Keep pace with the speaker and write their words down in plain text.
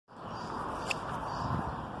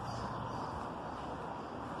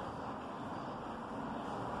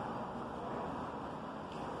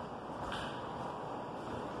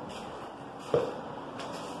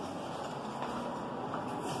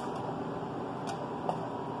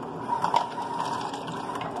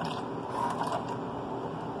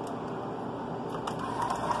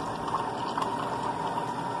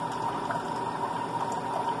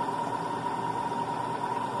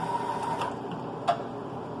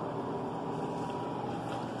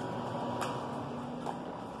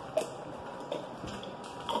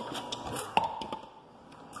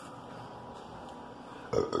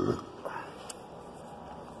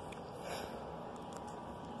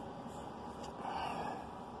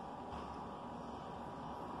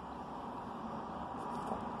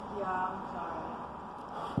I'm sorry.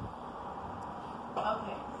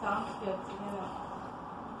 Okay, sounds good.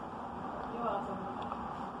 You're welcome.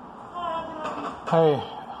 Hi, Hey,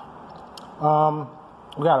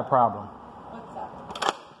 we got a problem. what's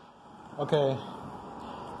up? Okay,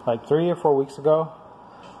 like 3 or 4 weeks ago,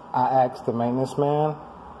 I asked the maintenance man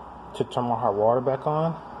to turn my hot water back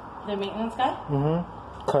on. The maintenance guy?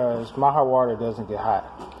 Mm-hmm. Because my hot water doesn't get hot.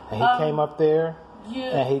 And he came up there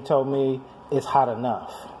and he told me it's hot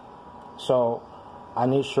enough. So I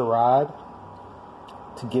need Sherrod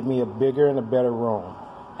to give me a bigger and a better room.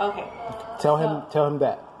 Okay. Tell him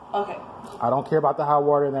that. Okay. I don't care about the hot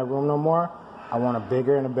water in that room no more. I want a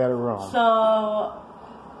bigger and a better room. So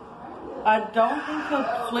I don't think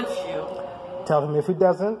he'll switch you. Tell him if he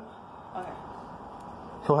doesn't, Okay.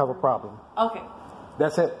 he'll have a problem. Okay.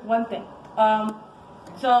 That's it. One thing.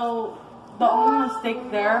 So the only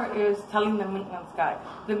mistake there is telling the maintenance guy.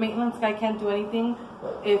 The maintenance guy can't do anything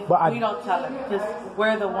if we don't tell him, because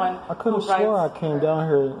we're the one. I could have swore I came down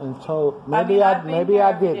here and told. Maybe Maybe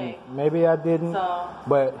I didn't. So,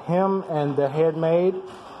 but him and the head maid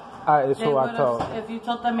is who I told. If you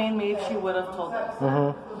told the main maid, she would have told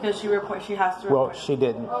us. Because she has to report. Well, she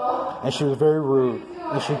didn't, and she was very rude,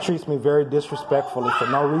 and she treats me very disrespectfully for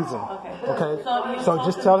no reason. Okay. So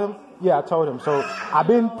just tell him. Yeah, I told him. So I've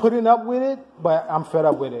been putting up with it, but I'm fed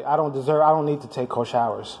up with it. I don't need to take cold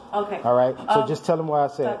showers. Okay. All right. So just tell him what I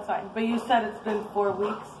said. That's fine. But you said it's been 4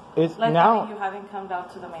 weeks. It's like now. You haven't come down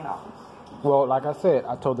to the main office. Well, like I said,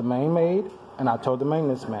 I told the main maid and I told the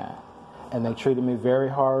maintenance man, and they treated me very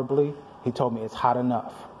horribly. He told me it's hot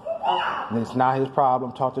enough. Okay. And it's not his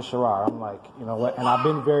problem. Talk to Sherrod. I'm like, you know what? And I've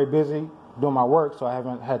been very busy doing my work, so I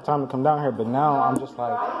haven't had time to come down here. But now I'm just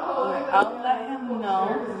like, I'll let him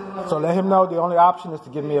know. So let him know the only option is to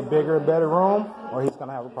give me a bigger and better room, or he's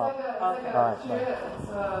gonna have a problem. Okay. All right.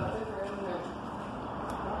 Bye.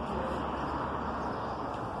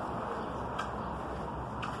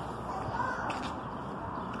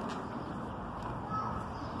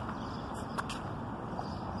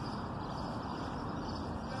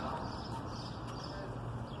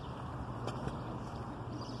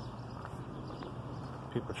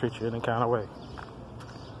 People treat you any kind of way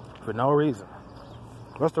for no reason.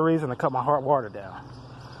 What's the reason to cut my hot water down?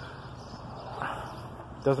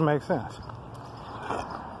 Doesn't make sense.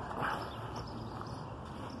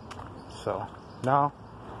 So now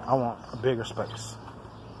I want a bigger space.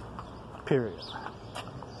 Period.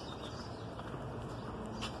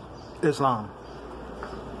 Islam.